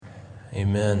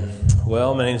Amen.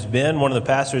 Well, my name's Ben, one of the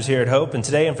pastors here at Hope, and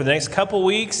today and for the next couple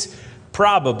weeks,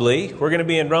 probably, we're going to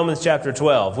be in Romans chapter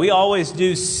 12. We always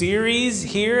do series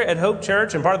here at Hope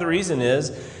Church, and part of the reason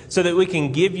is so that we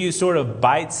can give you sort of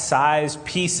bite-sized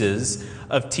pieces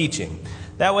of teaching.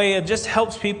 That way it just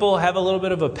helps people have a little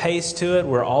bit of a pace to it.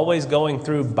 We're always going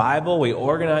through Bible. We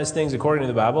organize things according to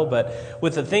the Bible. But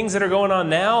with the things that are going on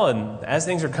now and as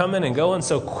things are coming and going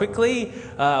so quickly,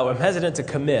 I'm hesitant to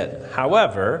commit.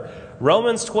 However,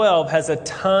 Romans 12 has a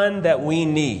ton that we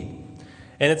need.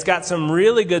 And it's got some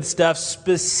really good stuff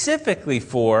specifically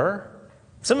for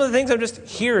some of the things I'm just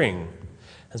hearing.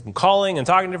 As I'm calling and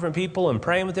talking to different people and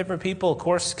praying with different people, of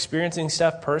course, experiencing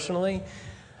stuff personally.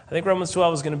 I think Romans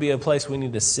 12 is going to be a place we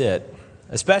need to sit,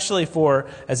 especially for,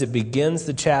 as it begins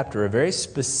the chapter, a very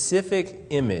specific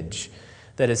image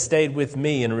that has stayed with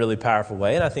me in a really powerful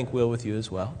way, and I think will with you as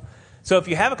well. So if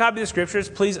you have a copy of the Scriptures,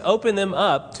 please open them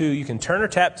up to, you can turn or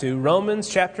tap to Romans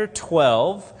chapter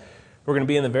 12. We're going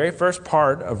to be in the very first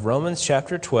part of Romans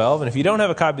chapter 12, and if you don't have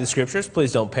a copy of the Scriptures,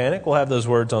 please don't panic. We'll have those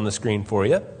words on the screen for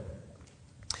you.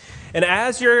 And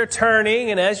as you're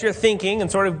turning and as you're thinking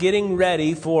and sort of getting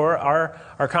ready for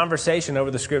our conversation over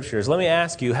the Scriptures, let me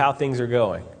ask you how things are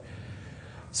going.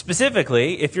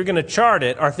 Specifically, if you're going to chart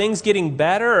it, are things getting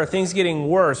better or are things getting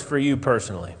worse for you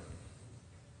personally?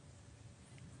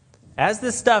 As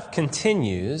this stuff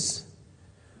continues,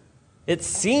 it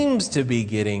seems to be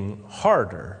getting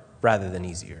harder rather than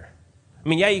easier. I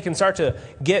mean, yeah, you can start to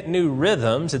get new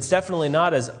rhythms. It's definitely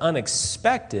not as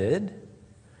unexpected.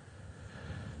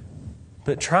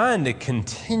 But trying to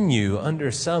continue under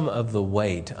some of the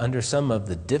weight, under some of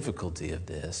the difficulty of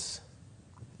this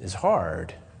is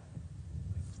hard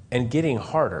and getting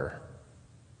harder.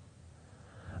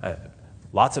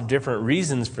 Lots of different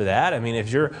reasons for that. I mean,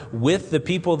 if you're with the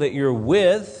people that you're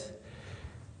with,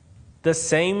 the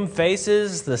same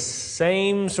faces, the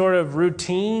same sort of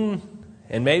routine,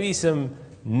 and maybe some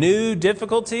new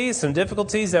difficulties, some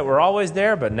difficulties that were always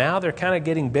there, but now they're kind of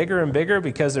getting bigger and bigger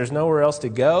because there's nowhere else to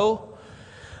go.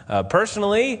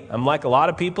 Personally, I'm like a lot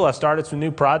of people. I've started some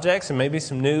new projects and maybe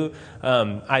some new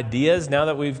ideas now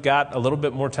that we've got a little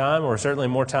bit more time, or certainly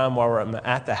more time while we're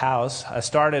at the house. I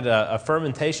started a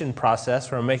fermentation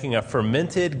process where I'm making a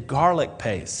fermented garlic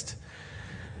paste.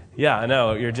 Yeah, I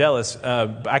know, you're jealous.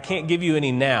 I can't give you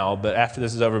any now, but after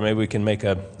this is over, maybe we can make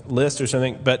a list or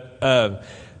something. But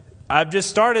I've just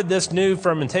started this new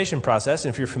fermentation process,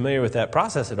 and if you're familiar with that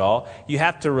process at all, you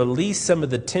have to release some of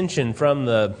the tension from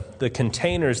the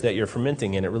containers that you're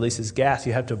fermenting in. It releases gas.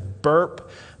 You have to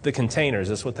burp the containers.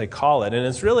 That's what they call it. And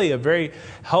it's really a very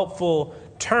helpful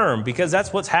term because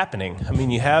that's what's happening. I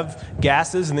mean, you have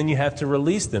gases, and then you have to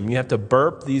release them. You have to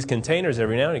burp these containers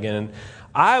every now and again. And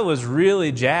I was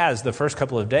really jazzed the first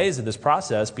couple of days of this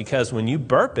process because when you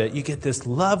burp it, you get this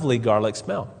lovely garlic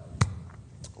smell.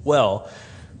 Well,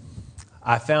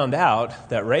 I found out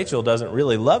that Rachel doesn't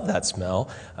really love that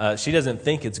smell. She doesn't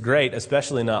think it's great,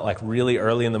 especially not like really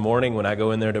early in the morning when I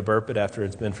go in there to burp it after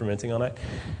it's been fermenting all night.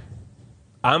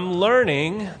 I'm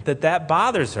learning that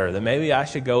bothers her, that maybe I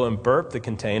should go and burp the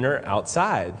container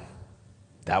outside.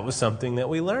 That was something that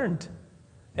we learned.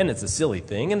 And it's a silly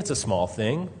thing, and it's a small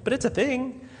thing, but it's a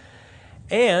thing.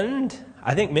 And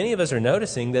I think many of us are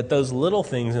noticing that those little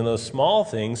things and those small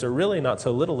things are really not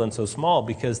so little and so small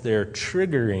because they're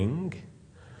triggering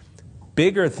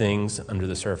bigger things under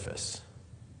the surface.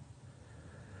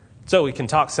 So we can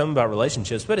talk some about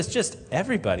relationships, but it's just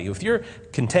everybody. If you're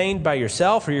contained by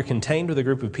yourself, or you're contained with a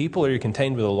group of people, or you're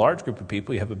contained with a large group of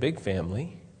people, you have a big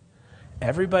family,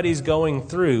 everybody's going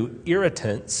through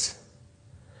irritants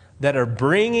that are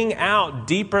bringing out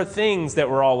deeper things that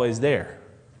were always there.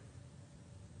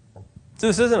 So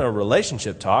this isn't a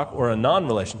relationship talk or a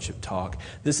non-relationship talk.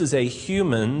 This is a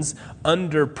humans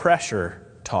under pressure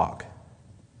talk.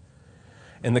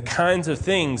 And the kinds of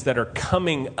things that are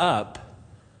coming up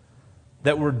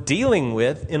that we're dealing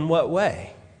with in what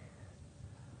way?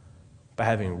 By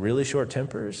having really short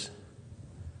tempers?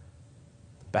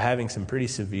 By having some pretty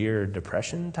severe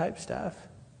depression type stuff?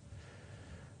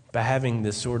 By having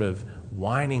this sort of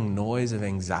whining noise of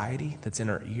anxiety that's in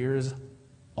our ears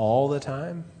all the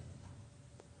time?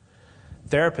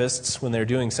 Therapists, when they're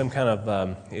doing some kind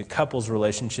of couples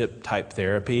relationship type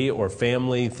therapy or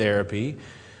family therapy,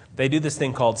 they do this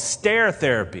thing called stare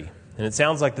therapy. And it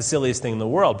sounds like the silliest thing in the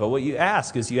world, but what you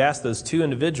ask is you ask those two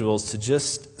individuals to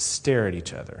just stare at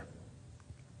each other.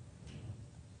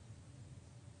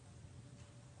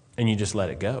 And you just let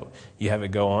it go. You have it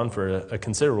go on for a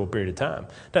considerable period of time.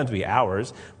 It doesn't have to be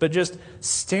hours, but just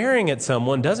staring at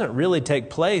someone doesn't really take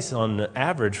place on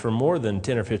average for more than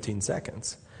 10 or 15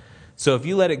 seconds. So if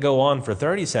you let it go on for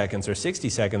 30 seconds or 60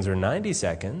 seconds or 90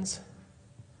 seconds,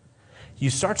 you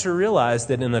start to realize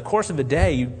that in the course of a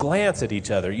day, you glance at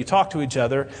each other, you talk to each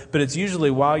other, but it's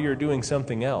usually while you're doing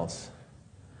something else.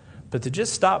 But to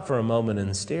just stop for a moment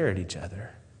and stare at each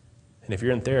other. And if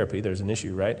you're in therapy, there's an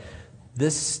issue, right?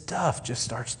 This stuff just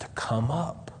starts to come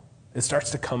up. It starts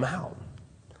to come out.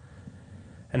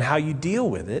 And how you deal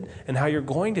with it and how you're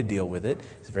going to deal with it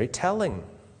is very telling.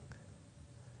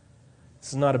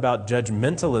 This is not about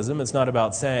judgmentalism. It's not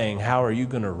about saying, how are you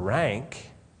going to rank?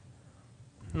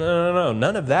 No.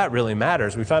 None of that really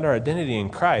matters. We find our identity in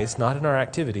Christ, not in our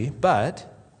activity.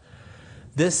 But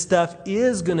this stuff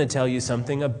is going to tell you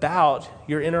something about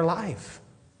your inner life,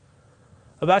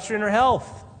 about your inner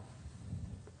health,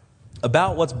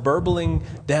 about what's burbling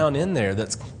down in there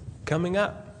that's coming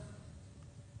up.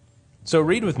 So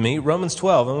read with me Romans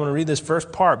 12. I want to read this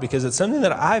first part because it's something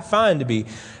that I find to be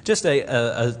just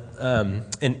an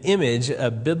image, a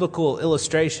biblical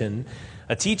illustration,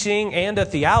 a teaching, and a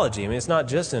theology. I mean, it's not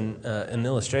just an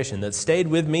illustration that stayed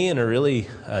with me in a really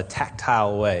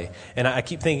tactile way. And I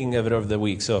keep thinking of it over the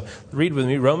week. So read with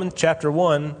me Romans chapter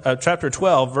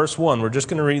 12, verse 1. We're just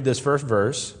going to read this first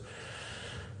verse.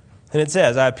 And it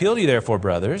says, I appeal to you, therefore,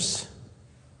 brothers,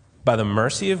 by the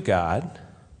mercy of God,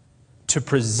 to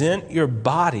present your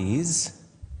bodies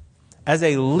as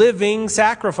a living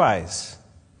sacrifice,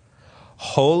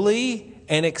 holy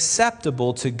and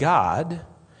acceptable to God,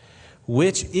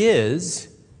 which is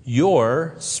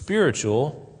your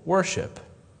spiritual worship.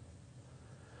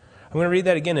 I'm going to read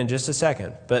that again in just a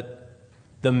second, but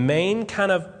the main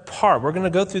kind of part, we're going to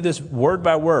go through this word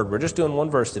by word. We're just doing one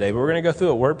verse today, but we're going to go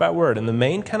through it word by word. And the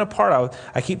main kind of part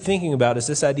I keep thinking about is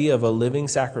this idea of a living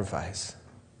sacrifice.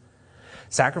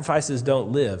 Sacrifices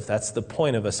don't live. That's the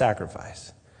point of a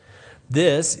sacrifice.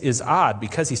 This is odd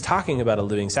because he's talking about a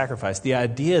living sacrifice. The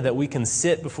idea that we can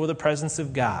sit before the presence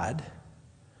of God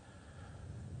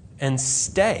and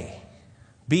stay,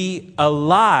 be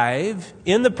alive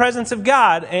in the presence of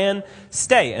God and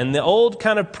stay. And the old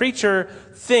kind of preacher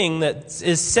thing that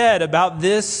is said about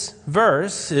this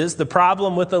verse is the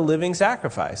problem with a living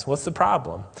sacrifice. What's the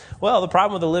problem? Well, the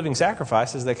problem with a living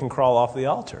sacrifice is they can crawl off the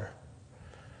altar.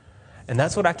 And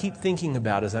that's what I keep thinking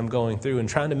about as I'm going through and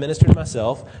trying to minister to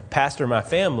myself, pastor my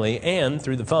family, and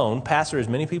through the phone, pastor as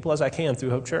many people as I can through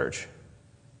Hope Church.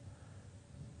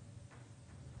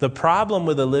 The problem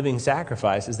with a living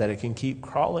sacrifice is that it can keep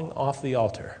crawling off the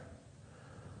altar.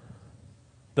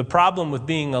 The problem with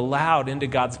being allowed into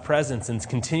God's presence and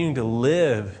continuing to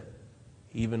live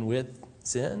even with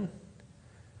sin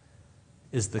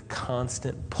is the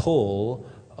constant pull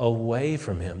away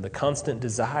from Him, the constant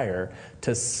desire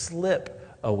to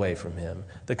slip away from Him,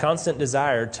 the constant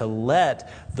desire to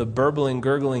let the burbling,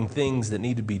 gurgling things that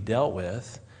need to be dealt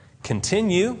with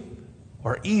continue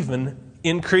or even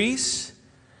increase,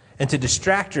 and to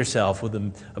distract yourself with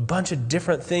a bunch of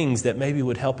different things that maybe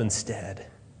would help instead,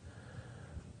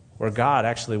 where God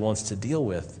actually wants to deal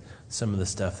with some of the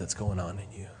stuff that's going on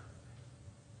in you.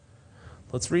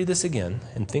 Let's read this again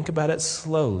and think about it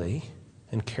slowly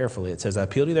and carefully. It says, I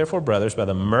appeal to you, therefore, brothers, by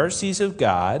the mercies of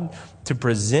God, to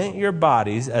present your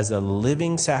bodies as a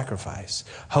living sacrifice,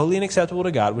 holy and acceptable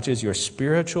to God, which is your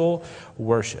spiritual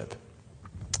worship.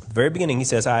 At the very beginning, he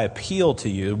says, I appeal to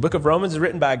you. The book of Romans is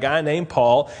written by a guy named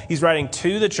Paul. He's writing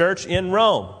to the church in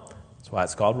Rome. That's why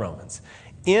it's called Romans.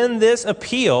 In this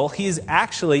appeal, he's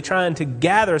actually trying to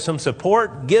gather some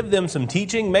support, give them some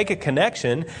teaching, make a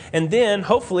connection, and then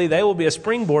hopefully they will be a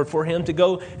springboard for him to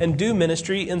go and do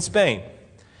ministry in Spain.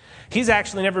 He's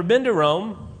actually never been to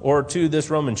Rome or to this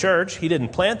Roman church. He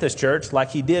didn't plant this church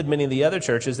like he did many of the other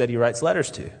churches that he writes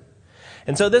letters to.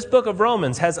 And so this book of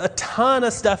Romans has a ton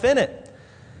of stuff in it.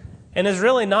 And there's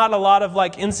really not a lot of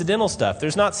like incidental stuff.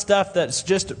 There's not stuff that's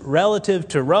just relative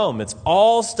to Rome. It's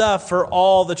all stuff for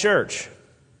all the church.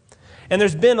 And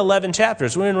there's been 11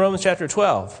 chapters. We're in Romans chapter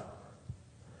 12.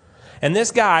 And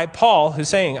this guy, Paul, who's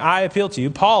saying, I appeal to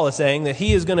you, Paul is saying that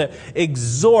he is going to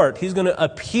exhort, he's going to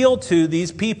appeal to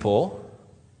these people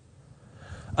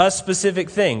a specific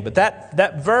thing. But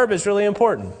that verb is really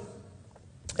important.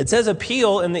 It says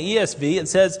appeal in the ESV. It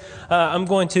says, I'm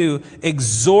going to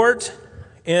exhort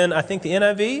in, I think, the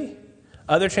NIV.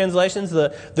 Other translations,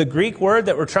 the Greek word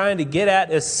that we're trying to get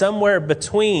at is somewhere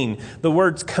between the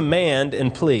words command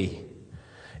and plea.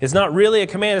 It's not really a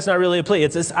command, it's not really a plea.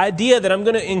 It's this idea that I'm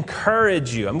going to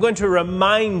encourage you. I'm going to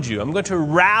remind you. I'm going to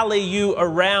rally you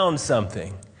around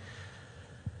something.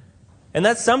 And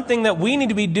that's something that we need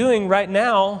to be doing right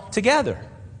now together.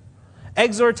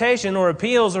 Exhortation or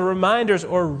appeals or reminders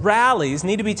or rallies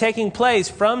need to be taking place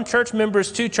from church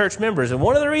members to church members. And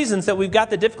one of the reasons that we've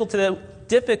got the difficulty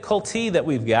difficulty that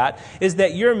we've got is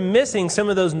that you're missing some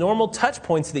of those normal touch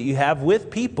points that you have with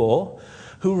people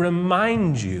who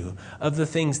remind you of the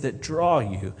things that draw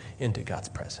you into God's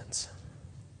presence.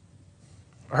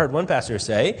 I heard one pastor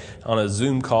say on a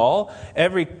Zoom call,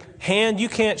 every hand you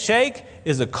can't shake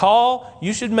is a call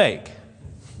you should make.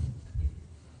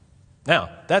 Now,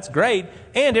 that's great,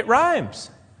 and it rhymes.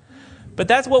 But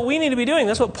that's what we need to be doing.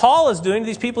 That's what Paul is doing to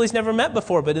these people he's never met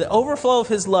before. But the overflow of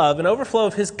his love, an overflow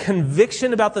of his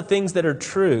conviction about the things that are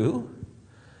true,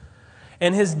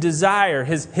 and his desire,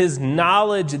 his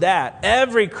knowledge that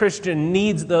every Christian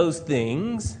needs those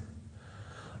things,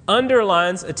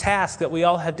 underlines a task that we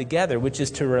all have together, which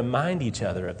is to remind each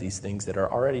other of these things that are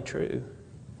already true,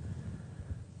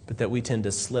 but that we tend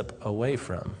to slip away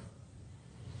from.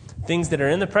 Things that are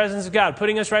in the presence of God,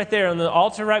 putting us right there on the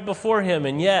altar right before Him,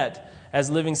 and yet, as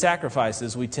living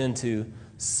sacrifices, we tend to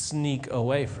sneak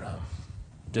away from,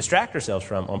 distract ourselves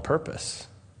from on purpose.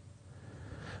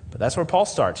 But that's where Paul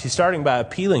starts. He's starting by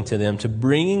appealing to them, to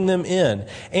bringing them in,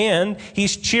 and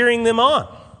he's cheering them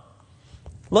on.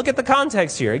 Look at the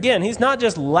context here. Again, he's not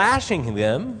just lashing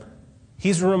them.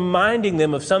 He's reminding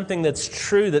them of something that's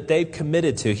true that they've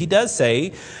committed to. He does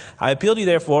say, I appeal to you,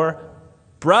 therefore,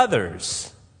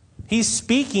 brothers. He's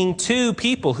speaking to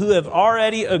people who have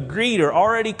already agreed or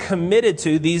already committed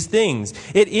to these things.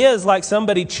 It is like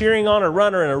somebody cheering on a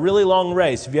runner in a really long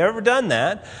race. Have you ever done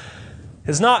that?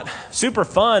 It's not super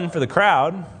fun for the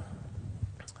crowd.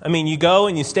 I mean, you go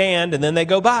and you stand and then they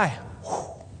go by.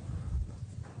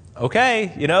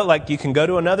 Okay, like you can go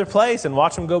to another place and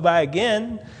watch them go by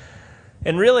again.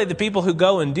 And really the people who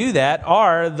go and do that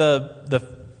are the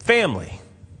family,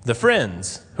 the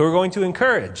friends who are going to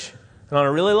encourage. And on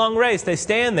a really long race, they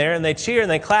stand there and they cheer and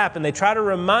they clap and they try to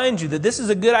remind you that this is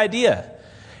a good idea.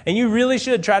 And you really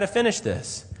should try to finish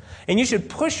this. And you should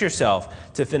push yourself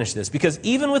to finish this, because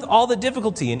even with all the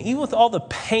difficulty and even with all the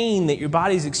pain that your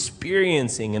body's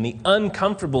experiencing and the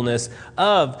uncomfortableness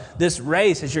of this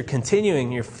race as you're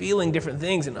continuing, you're feeling different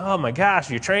things, and oh my gosh,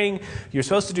 you're training, you're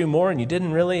supposed to do more and you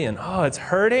didn't really, and oh, it's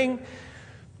hurting.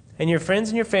 And your friends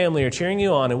and your family are cheering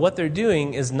you on, and what they're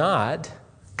doing is not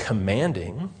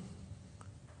commanding.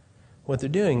 What they're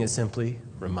doing is simply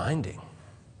reminding.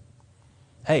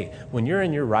 Hey, when you're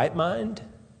in your right mind,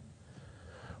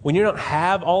 when you don't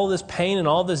have all this pain and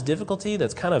all this difficulty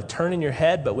that's kind of turning your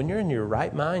head, but when you're in your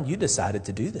right mind, you decided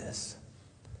to do this.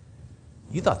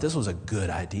 You thought this was a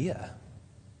good idea.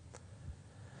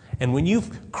 And when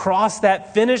you've crossed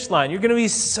that finish line, you're going to be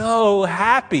so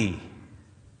happy.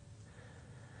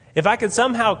 If I could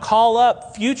somehow call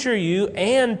up future you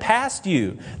and past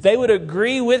you, they would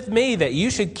agree with me that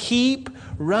you should keep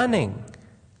running.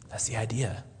 That's the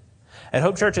idea. At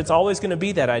Hope Church, it's always going to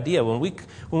be that idea. When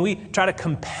we try to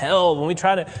compel, when we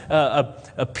try to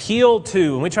appeal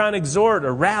to, when we try and exhort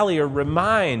or rally or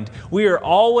remind, we are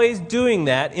always doing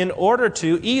that in order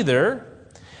to either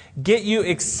get you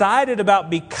excited about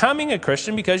becoming a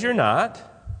Christian because you're not,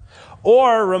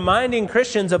 or reminding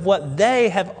Christians of what they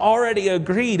have already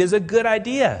agreed is a good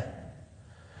idea.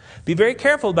 Be very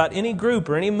careful about any group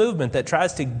or any movement that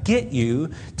tries to get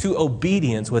you to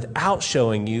obedience without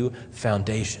showing you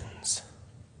foundations.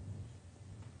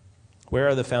 Where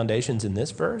are the foundations in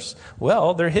this verse?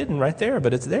 Well, they're hidden right there,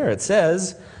 but it's there. It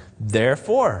says,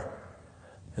 therefore.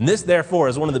 And this therefore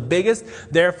is one of the biggest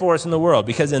therefores in the world,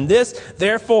 because in this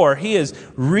therefore, he is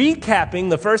recapping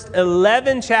the first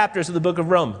 11 chapters of the book of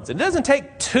Romans. It doesn't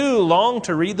take too long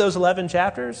to read those 11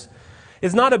 chapters.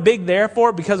 It's not a big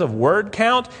therefore because of word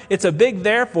count. It's a big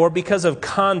therefore because of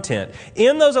content.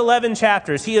 In those 11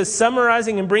 chapters, he is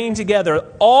summarizing and bringing together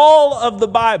all of the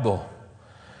Bible.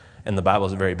 And the Bible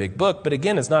is a very big book, but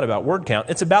again, it's not about word count.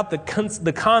 It's about the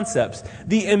concepts,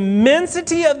 the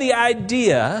immensity of the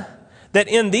idea that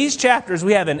in these chapters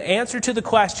we have an answer to the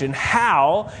question,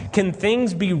 how can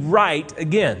things be right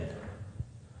again?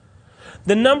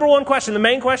 The number one question, the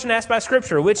main question asked by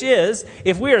Scripture, which is,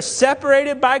 if we are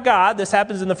separated by God, this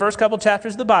happens in the first couple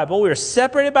chapters of the Bible, we are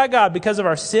separated by God because of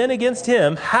our sin against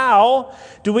Him, how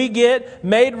do we get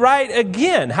made right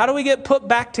again? How do we get put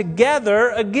back together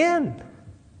again?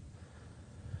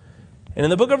 And in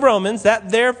the book of Romans, that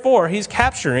therefore, he's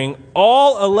capturing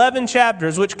all 11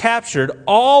 chapters, which captured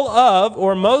all of,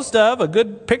 or most of, a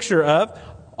good picture of,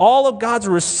 all of God's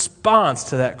response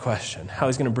to that question, how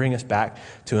he's going to bring us back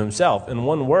to himself. In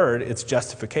one word, it's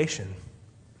justification.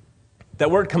 That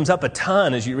word comes up a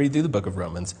ton as you read through the book of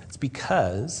Romans. It's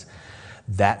because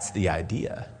that's the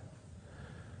idea.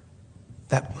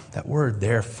 That word,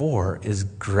 therefore, is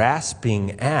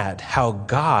grasping at how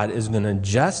God is going to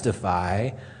justify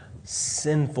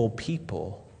sinful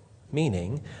people,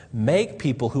 meaning make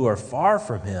people who are far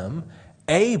from him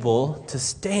able to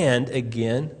stand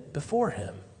again before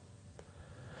him.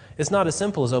 It's not as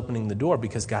simple as opening the door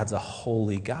because God's a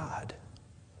holy God.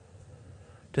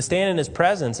 To stand in his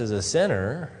presence as a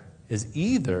sinner is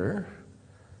either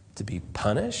to be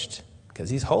punished, because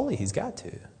he's holy, he's got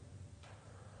to,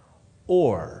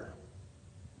 or,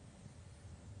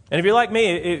 and if you're like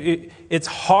me, it's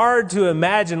hard to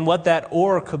imagine what that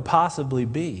or could possibly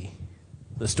be.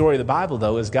 The story of the Bible,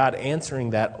 though, is God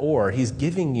answering that or. He's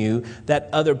giving you that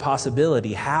other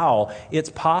possibility, how it's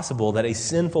possible that a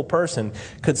sinful person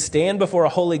could stand before a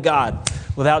holy God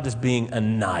without just being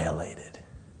annihilated.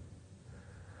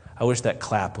 I wish that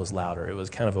clap was louder. It was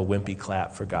kind of a wimpy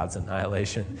clap for God's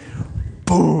annihilation.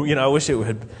 Boom! I wish it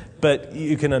would. But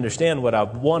you can understand what I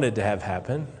wanted to have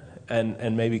happen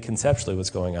and maybe conceptually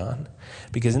what's going on.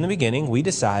 Because in the beginning, we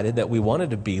decided that we wanted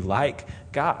to be like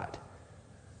God.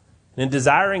 And in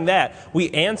desiring that, we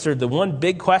answered the one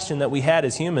big question that we had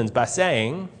as humans by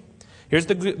saying, here's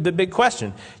the big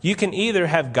question. You can either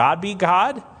have God be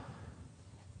God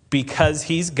because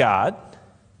he's God,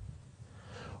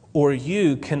 or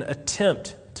you can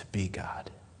attempt to be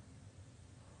God.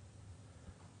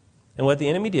 And what the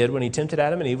enemy did when he tempted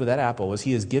Adam and Eve with that apple was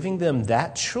he is giving them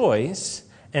that choice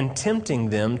and tempting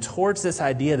them towards this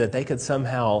idea that they could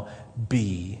somehow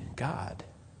be God.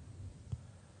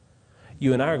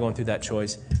 You and I are going through that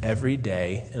choice every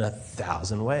day in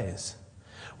 1,000 ways.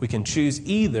 We can choose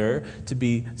either to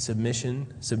be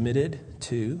submitted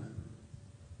to,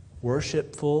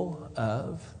 worshipful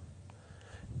of,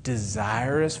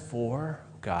 desirous for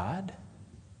God,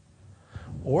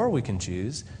 or we can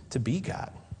choose to be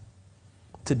God,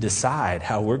 to decide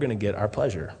how we're going to get our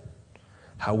pleasure,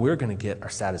 how we're going to get our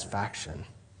satisfaction,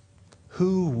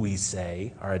 who we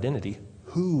say, our identity,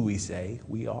 who we say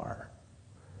we are.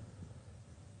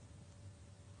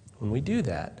 When we do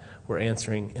that, we're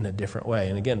answering in a different way.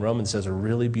 And again, Romans does a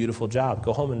really beautiful job.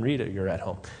 Go home and read it. You're at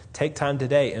home. Take time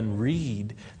today and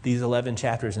read these 11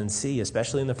 chapters and see,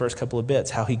 especially in the first couple of bits,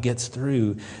 how he gets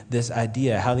through this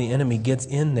idea, how the enemy gets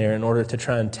in there in order to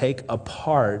try and take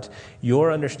apart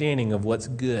your understanding of what's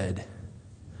good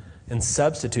and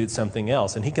substitute something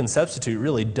else. And he can substitute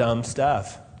really dumb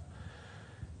stuff.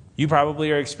 You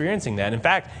probably are experiencing that. In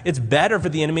fact, it's better for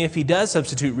the enemy if he does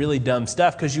substitute really dumb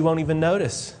stuff because you won't even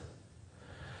notice.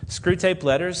 Screwtape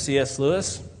Letters, C.S.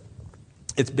 Lewis.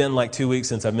 It's been like 2 weeks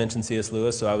since I've mentioned C.S.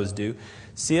 Lewis, so I was due.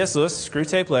 C.S. Lewis,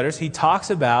 Screwtape Letters,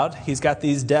 he's got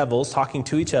these devils talking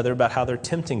to each other about how they're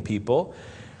tempting people.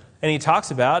 And he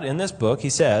talks about, in this book, he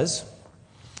says,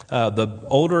 the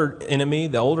older enemy,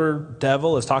 the older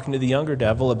devil is talking to the younger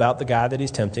devil about the guy that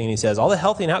he's tempting. And he says, all the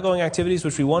healthy and outgoing activities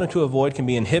which we wanted to avoid can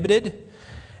be inhibited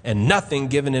and nothing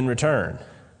given in return.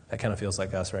 That kind of feels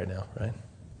like us right now, right?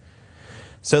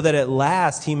 So that at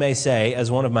last he may say,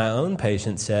 as one of my own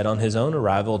patients said on his own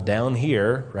arrival down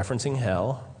here, referencing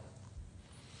hell,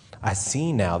 I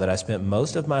see now that I spent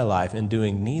most of my life in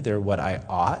doing neither what I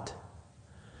ought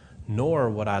nor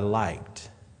what I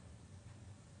liked.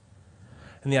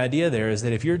 And the idea there is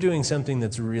that if you're doing something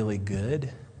that's really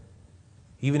good,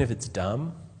 even if it's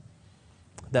dumb,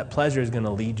 that pleasure is going to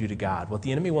lead you to God. What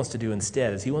the enemy wants to do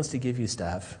instead is he wants to give you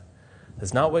stuff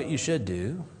that's not what you should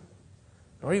do,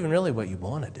 or even really what you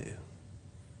want to do.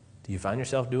 Do you find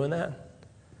yourself doing that?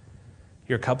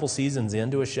 You're a couple seasons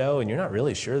into a show and you're not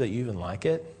really sure that you even like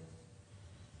it.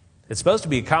 It's supposed to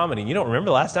be a comedy. You don't remember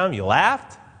the last time you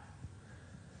laughed?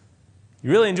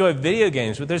 You really enjoy video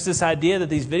games, but there's this idea that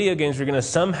these video games are going to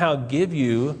somehow give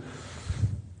you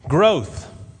growth.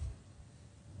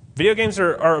 Video games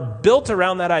are built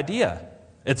around that idea.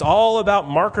 It's all about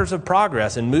markers of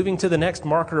progress and moving to the next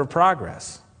marker of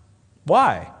progress.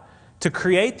 Why? To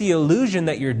create the illusion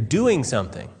that you're doing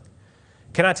something.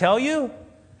 Can I tell you?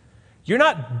 You're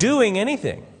not doing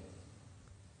anything.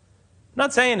 I'm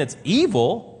not saying it's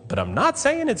evil, but I'm not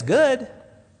saying it's good.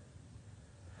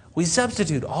 We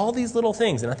substitute all these little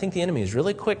things, and I think the enemy is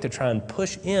really quick to try and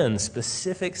push in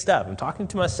specific stuff. I'm talking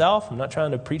to myself. I'm not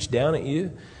trying to preach down at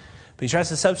you. But he tries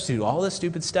to substitute all this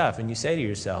stupid stuff, and you say to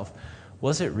yourself,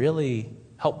 was it really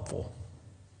helpful,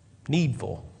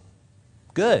 needful,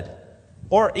 good,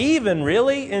 or even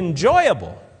really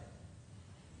enjoyable?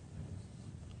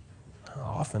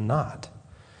 Often not.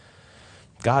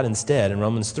 God instead, in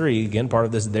Romans 3, again, part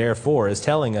of this therefore, is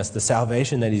telling us the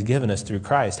salvation that he's given us through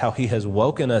Christ, how he has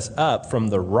woken us up from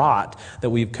the rot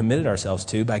that we've committed ourselves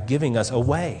to by giving us a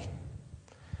way,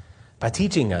 by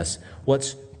teaching us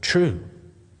what's true,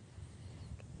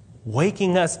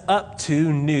 waking us up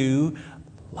to new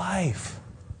life.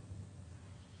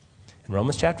 In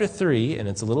Romans chapter 3, and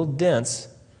it's a little dense,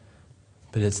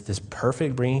 but it's this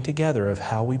perfect bringing together of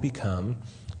how we become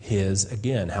his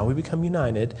again. How we become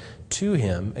united to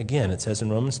him again. It says in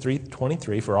Romans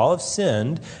 3:23, for all have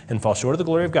sinned and fall short of the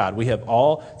glory of God. We have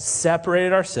all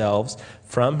separated ourselves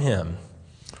from him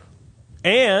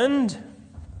and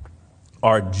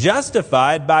are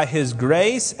justified by his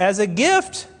grace as a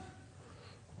gift.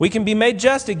 We can be made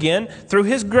just again through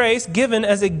his grace given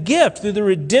as a gift through the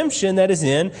redemption that is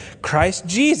in Christ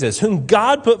Jesus, whom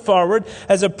God put forward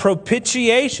as a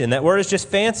propitiation. That word is just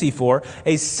fancy for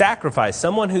a sacrifice,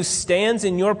 someone who stands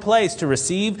in your place to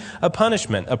receive a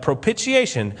punishment, a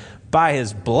propitiation by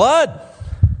his blood.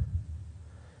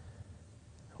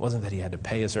 It wasn't that he had to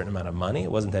pay a certain amount of money.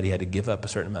 It wasn't that he had to give up a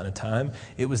certain amount of time.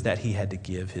 It was that he had to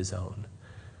give his own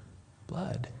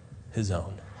blood, his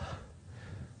own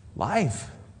life,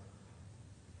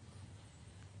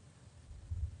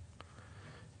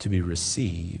 to be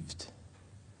received,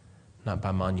 not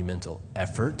by monumental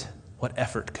effort. What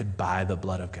effort could buy the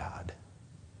blood of God?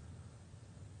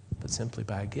 But simply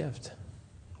by a gift,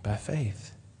 by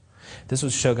faith. This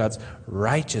was to show God's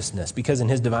righteousness, because in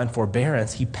his divine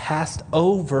forbearance, he passed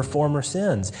over former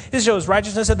sins. This shows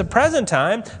righteousness at the present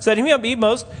time, so that he may be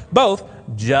both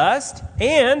just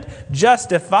and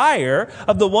justifier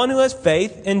of the one who has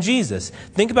faith in Jesus.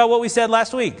 Think about what we said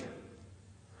last week.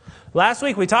 Last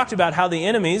week we talked about how the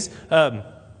enemies, it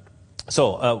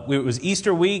was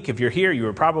Easter week. If you're here, you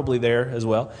were probably there as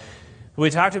well. We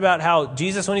talked about how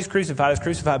Jesus, when he's crucified, is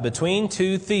crucified between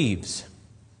two thieves.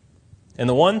 And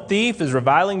the one thief is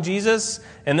reviling Jesus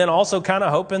and then also kind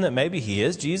of hoping that maybe he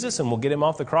is Jesus and we'll get him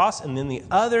off the cross. And then the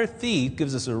other thief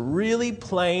gives us a really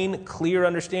plain, clear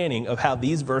understanding of how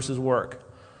these verses work.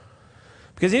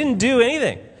 Because he didn't do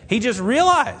anything. He just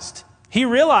realized. He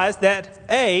realized that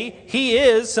A, he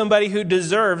is somebody who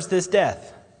deserves this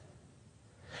death.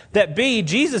 That B,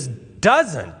 Jesus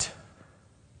doesn't.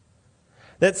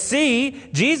 That C,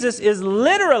 Jesus is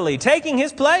literally taking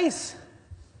his place.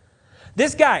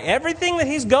 This guy, everything that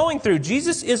he's going through,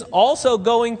 Jesus is also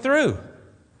going through.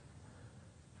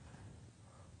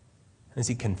 As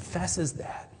he confesses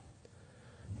that,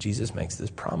 Jesus makes this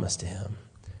promise to him.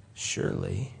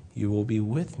 Surely you will be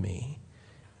with me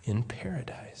in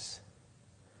paradise.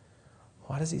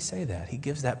 Why does he say that? He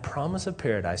gives that promise of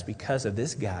paradise because of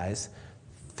this guy's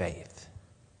faith.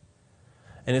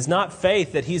 And it's not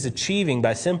faith that he's achieving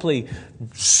by simply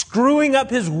screwing up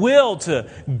his will to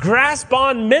grasp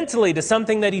on mentally to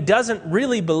something that he doesn't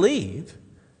really believe.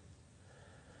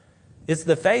 It's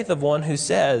the faith of one who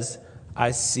says,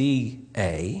 I see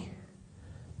A,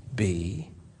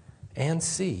 B, and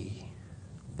C.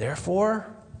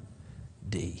 Therefore,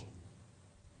 D.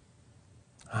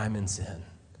 I'm in sin.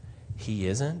 He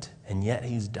isn't, and yet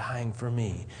he's dying for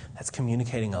me. That's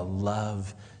communicating a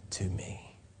love to me.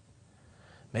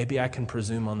 Maybe I can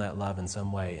presume on that love in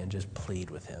some way and just plead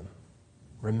with him.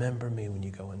 Remember me when you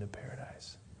go into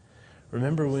paradise.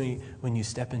 Remember when you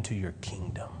step into your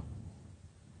kingdom.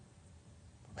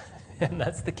 And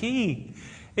that's the key.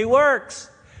 It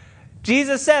works.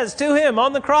 Jesus says to him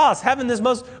on the cross, having this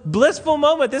most blissful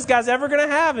moment this guy's ever going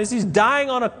to have, is he's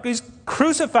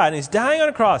crucified and he's dying on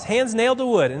a cross, hands nailed to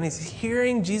wood, and he's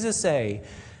hearing Jesus say,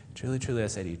 truly, truly, I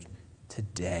say to you,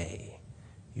 today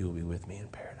you will be with me in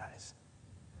paradise.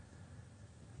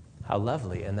 How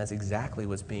lovely, and that's exactly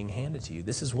what's being handed to you.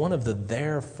 This is one of the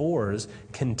therefores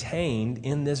contained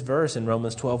in this verse in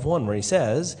Romans 12:1, where he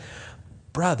says,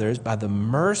 brothers, by the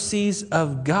mercies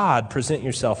of God, present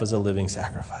yourself as a living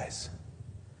sacrifice.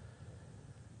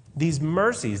 These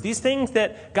mercies, these things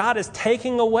that God is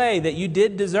taking away that you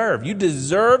did deserve. You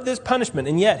deserve this punishment,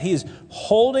 and yet he is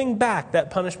holding back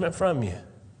that punishment from you.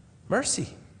 Mercy.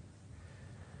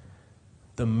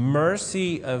 The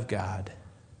mercy of God,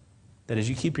 that as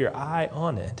you keep your eye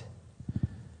on it,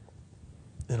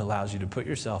 it allows you to put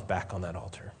yourself back on that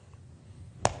altar.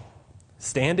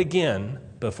 Stand again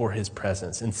before his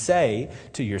presence and say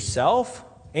to yourself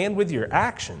and with your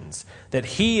actions that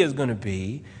he is going to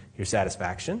be your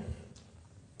satisfaction,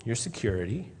 your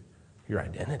security, your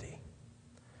identity.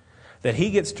 That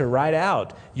he gets to write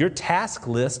out your task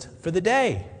list for the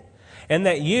day. And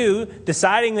that you,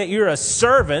 deciding that you're a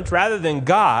servant rather than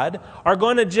God, are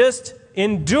going to just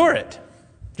endure it.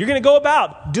 You're going to go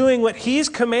about doing what he's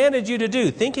commanded you to do,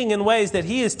 thinking in ways that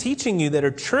he is teaching you that are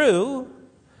true,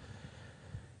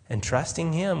 and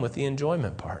trusting him with the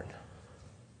enjoyment part.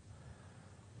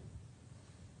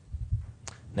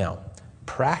 Now,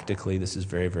 practically, this is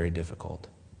very, very difficult.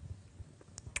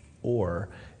 Or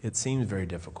it seems very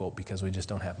difficult because we just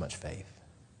don't have much faith.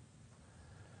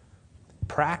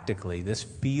 Practically, this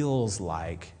feels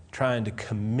like trying to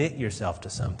commit yourself to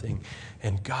something,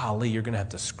 and golly, you're going to have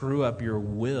to screw up your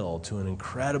will to an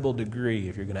incredible degree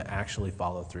if you're going to actually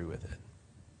follow through with it.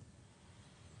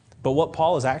 But what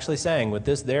Paul is actually saying with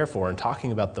this therefore and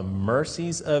talking about the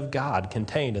mercies of God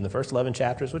contained in the first 11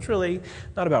 chapters, which really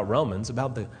not about Romans,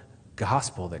 about the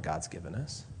gospel that God's given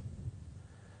us,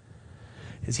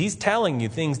 is he's telling you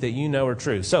things that you know are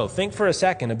true. So think for a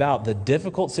second about the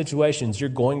difficult situations you're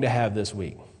going to have this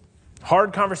week.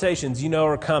 Hard conversations you know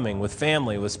are coming with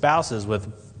family, with spouses,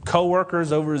 with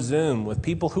coworkers over Zoom, with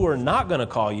people who are not going to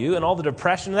call you, and all the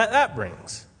depression that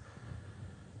brings.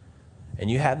 And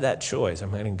you have that choice.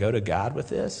 Am I going to go to God with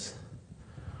this?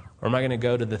 Or am I going to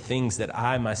go to the things that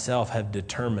I myself have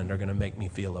determined are going to make me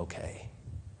feel okay?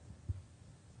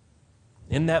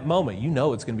 In that moment, you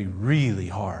know it's going to be really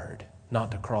hard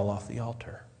not to crawl off the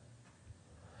altar.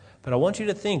 But I want you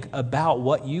to think about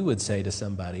what you would say to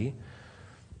somebody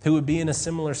who would be in a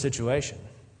similar situation.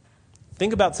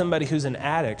 Think about somebody who's an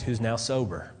addict who's now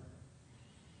sober.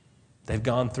 They've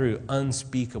gone through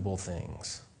unspeakable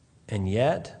things. And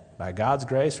yet, by God's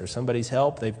grace or somebody's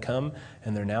help, they've come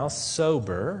and they're now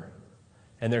sober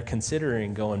and they're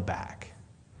considering going back.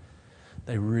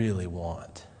 They really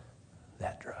want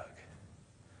that drug.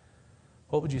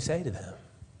 What would you say to them?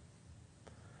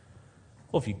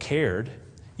 Well, if you cared,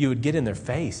 you would get in their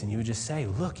face and you would just say,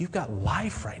 look, you've got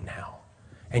life right now.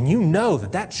 And you know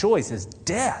that choice is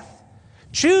death.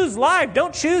 Choose life.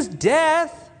 Don't choose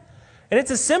death. And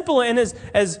it's as simple and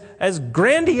as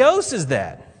grandiose as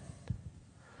that.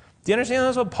 Do you understand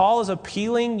that's what Paul is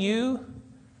appealing you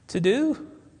to do?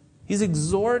 He's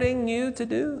exhorting you to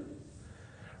do.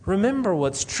 Remember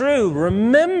what's true.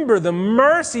 Remember the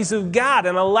mercies of God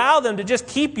and allow them to just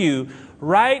keep you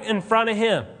right in front of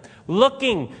Him,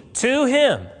 looking to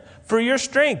Him for your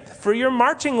strength, for your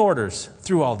marching orders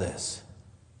through all this.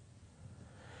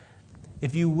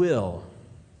 If you will,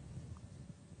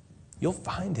 you'll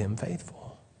find Him faithful.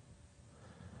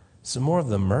 Some more of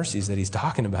the mercies that he's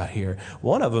talking about here.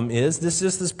 One of them is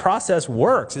this process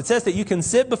works. It says that you can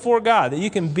sit before God, that you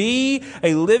can be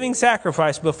a living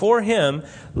sacrifice before Him,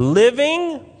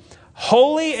 living,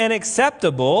 holy, and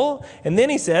acceptable. And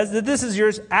then he says that this is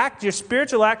your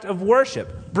spiritual act of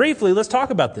worship. Briefly, let's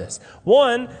talk about this.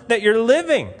 One, that you're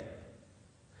living,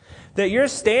 that you're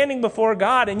standing before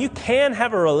God and you can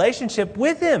have a relationship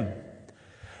with Him.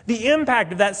 The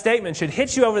impact of that statement should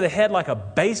hit you over the head like a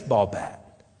baseball bat.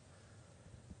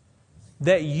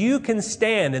 That you can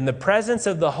stand in the presence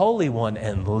of the Holy One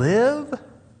and live?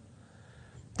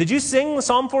 Did you sing the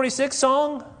Psalm 46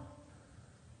 song?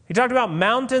 He talked about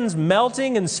mountains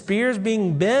melting and spears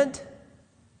being bent.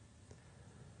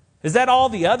 Is that all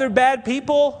the other bad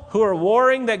people who are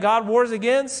warring that God wars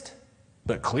against?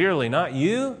 But clearly not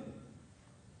you.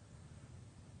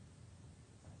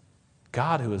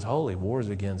 God, who is holy, wars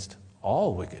against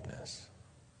all wickedness.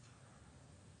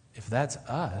 If that's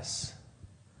us,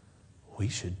 we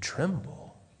should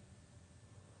tremble.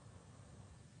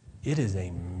 It is a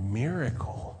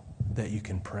miracle that you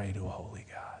can pray to a holy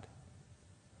God.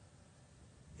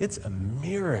 It's a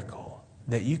miracle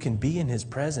that you can be in His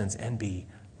presence and be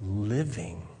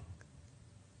living.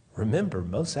 Remember,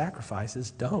 most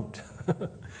sacrifices don't.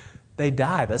 They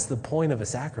die. That's the point of a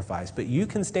sacrifice. But you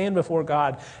can stand before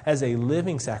God as a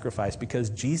living sacrifice because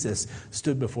Jesus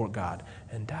stood before God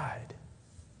and died.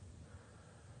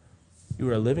 You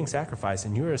are a living sacrifice,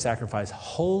 and you are a sacrifice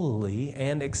holy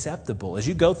and acceptable. As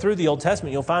you go through the Old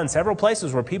Testament, you'll find several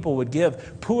places where people would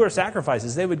give poor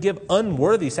sacrifices. They would give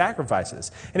unworthy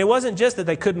sacrifices. And it wasn't just that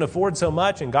they couldn't afford so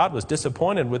much and God was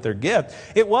disappointed with their gift.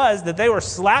 It was that they were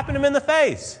slapping Him in the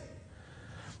face.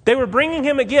 They were bringing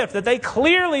Him a gift that they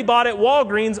clearly bought at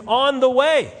Walgreens on the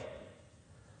way. It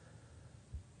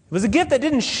was a gift that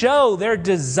didn't show their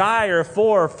desire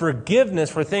for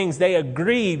forgiveness for things they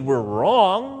agreed were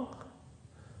wrong.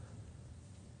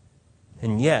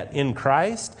 And yet, in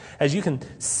Christ, as you can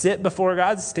sit before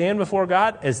God, stand before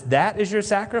God, as that is your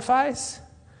sacrifice,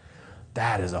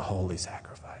 that is a holy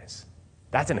sacrifice.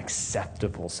 That's an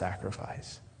acceptable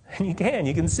sacrifice. And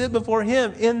you can sit before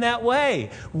Him in that way,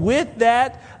 with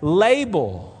that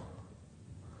label.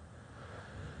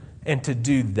 And to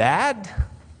do that,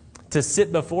 to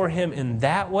sit before Him in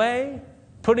that way,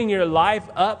 putting your life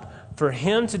up for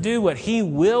Him to do what He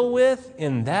will with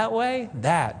in that way,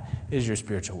 that is your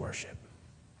spiritual worship.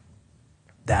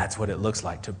 That's what it looks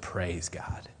like to praise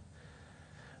God.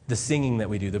 The singing that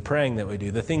we do, the praying that we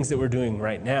do, the things that we're doing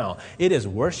right now, it is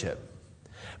worship.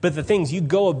 But the things you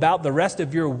go about the rest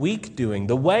of your week doing,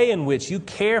 the way in which you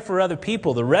care for other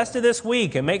people the rest of this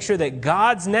week and make sure that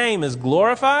God's name is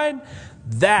glorified,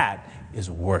 that is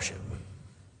worship.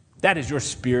 That is your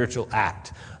spiritual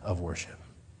act of worship.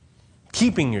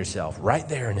 Keeping yourself right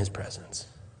there in His presence.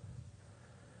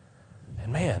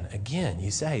 And man, again,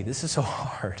 you say, this is so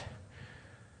hard.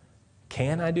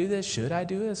 Can I do this? Should I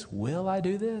do this? Will I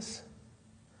do this?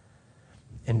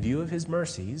 In view of his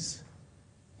mercies,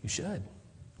 you should.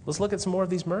 Let's look at some more of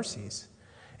these mercies.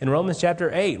 In Romans chapter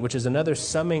 8, which is another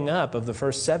summing up of the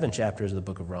first 7 chapters of the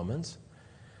book of Romans,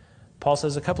 Paul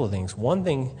says a couple of things. One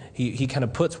thing, he kind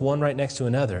of puts one right next to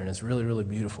another, and it's really, really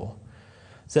beautiful.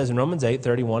 It says in Romans 8,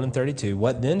 31 and 32,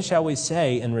 what then shall we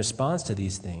say in response to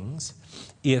these things?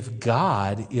 If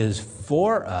God is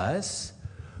for us,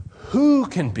 who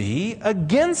can be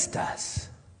against us?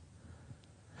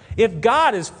 If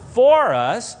God is for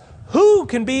us, who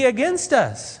can be against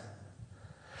us?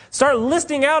 Start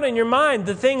listing out in your mind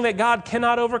the thing that God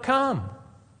cannot overcome.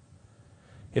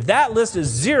 If that list is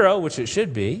 0, which it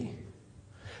should be,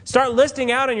 start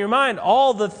listing out in your mind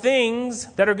all the things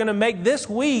that are going to make this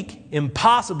week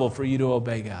impossible for you to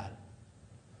obey God.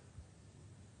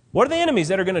 What are the enemies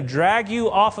that are going to drag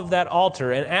you off of that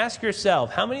altar? And ask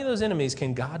yourself, how many of those enemies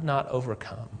can God not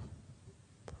overcome?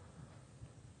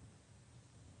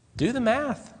 Do the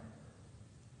math.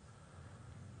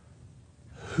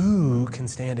 Who can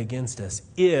stand against us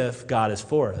if God is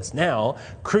for us? Now,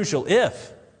 crucial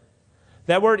if.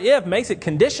 That word if makes it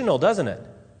conditional, doesn't it?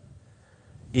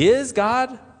 Is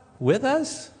God with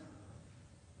us?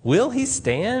 Will he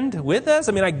stand with us?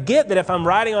 I mean, I get that if I'm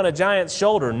riding on a giant's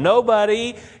shoulder,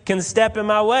 nobody can step in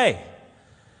my way.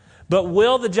 But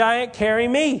will the giant carry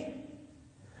me?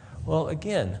 Well,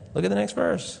 again, look at the next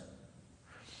verse.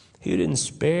 He who didn't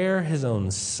spare his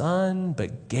own son,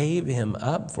 but gave him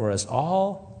up for us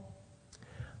all,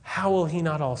 how will he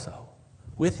not also,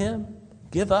 with him,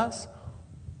 give us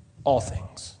all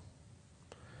things?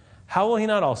 How will he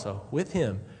not also, with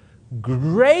him,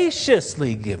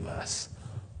 graciously give us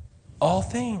all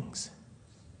things?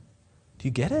 Do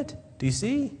you get it? Do you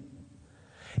see?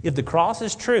 If the cross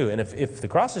is true, and if the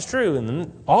cross is true, and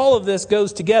then all of this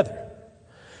goes together.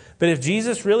 But if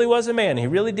Jesus really was a man, he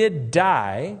really did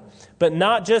die, but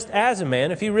not just as a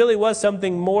man, if he really was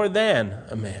something more than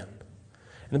a man.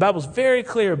 And the Bible's very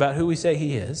clear about who we say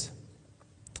he is.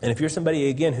 And if you're somebody,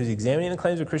 again, who's examining the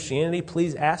claims of Christianity,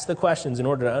 please ask the questions in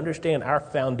order to understand our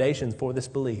foundations for this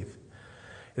belief.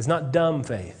 It's not dumb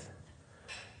faith.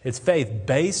 It's faith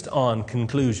based on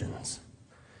conclusions.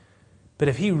 But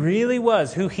if he really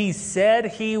was who he said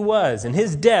he was, and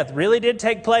his death really did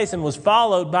take place and was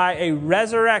followed by a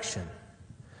resurrection,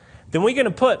 then we're going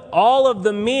to put all of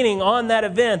the meaning on that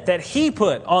event that he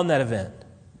put on that event.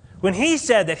 When he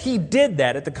said that he did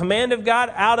that at the command of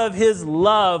God out of his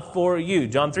love for you.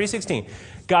 John 3:16.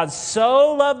 God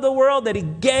so loved the world that he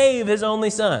gave his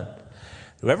only son.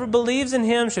 Whoever believes in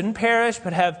him shouldn't perish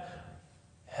but have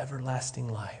everlasting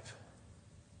life.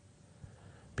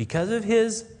 Because of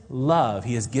his love,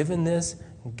 he has given this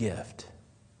gift.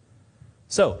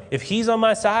 So, if he's on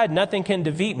my side, nothing can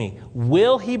defeat me.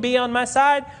 Will he be on my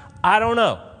side? I don't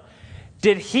know.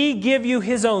 Did he give you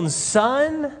his own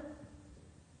son?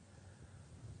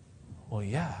 Well,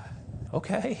 yeah.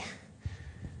 Okay.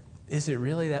 Is it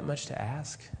really that much to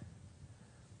ask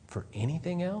for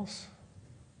anything else?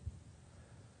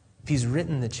 If he's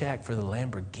written the check for the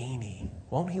Lamborghini,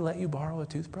 won't he let you borrow a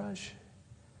toothbrush?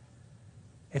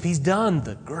 If he's done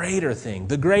the greater thing,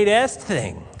 the greatest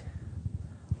thing,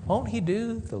 won't he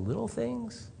do the little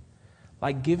things?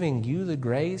 Like giving you the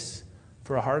grace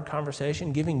for a hard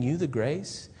conversation, giving you the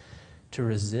grace to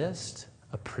resist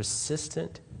a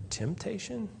persistent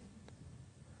temptation?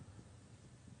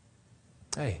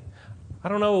 Hey, I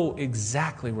don't know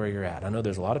exactly where you're at. I know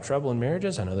there's a lot of trouble in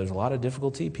marriages. I know there's a lot of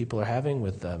difficulty people are having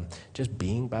with just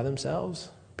being by themselves,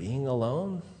 being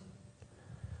alone.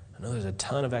 I know there's a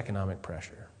ton of economic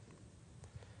pressure.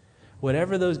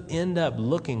 Whatever those end up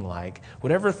looking like,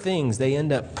 whatever things they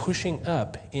end up pushing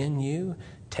up in you,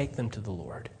 take them to the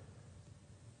Lord.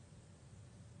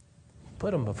 Put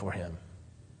them before him.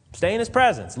 Stay in his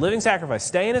presence. Living sacrifice.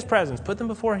 Stay in his presence. Put them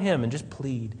before him and just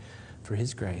plead for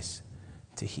his grace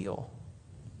to heal.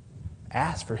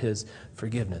 Ask for his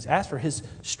forgiveness. Ask for his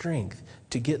strength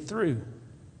to get through.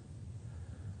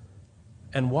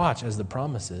 And watch as the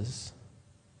promises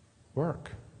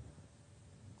work.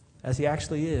 As he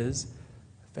actually is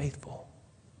faithful.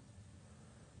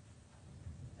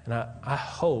 And I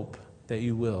hope that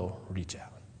you will reach out.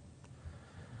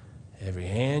 Every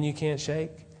hand you can't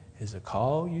shake is a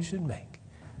call you should make.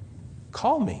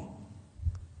 Call me.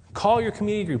 Call your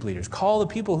community group leaders. Call the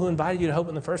people who invited you to Hope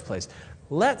in the first place.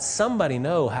 Let somebody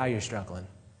know how you're struggling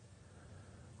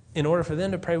in order for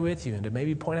them to pray with you and to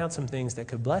maybe point out some things that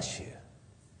could bless you.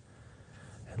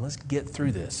 And let's get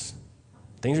through this.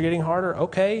 Things are getting harder.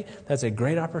 Okay, that's a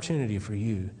great opportunity for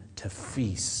you to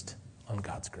feast on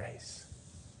God's grace.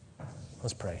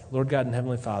 Let's pray. Lord God and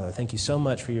Heavenly Father, thank you so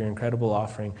much for your incredible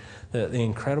offering, the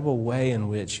incredible way in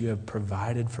which you have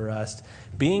provided for us,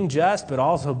 being just, but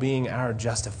also being our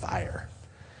justifier.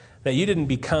 That you didn't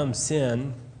become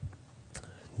sin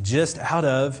just out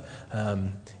of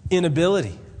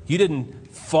inability. You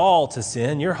didn't fall to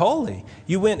sin. You're holy.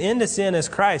 You went into sin as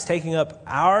Christ, taking up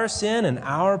our sin and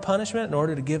our punishment in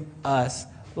order to give us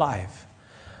life.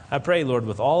 I pray, Lord,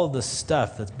 with all of the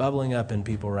stuff that's bubbling up in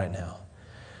people right now,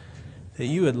 that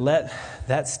you would let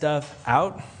that stuff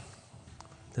out,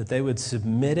 that they would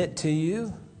submit it to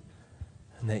you,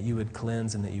 and that you would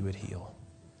cleanse and that you would heal.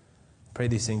 Pray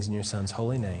these things in your Son's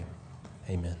holy name.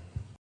 Amen.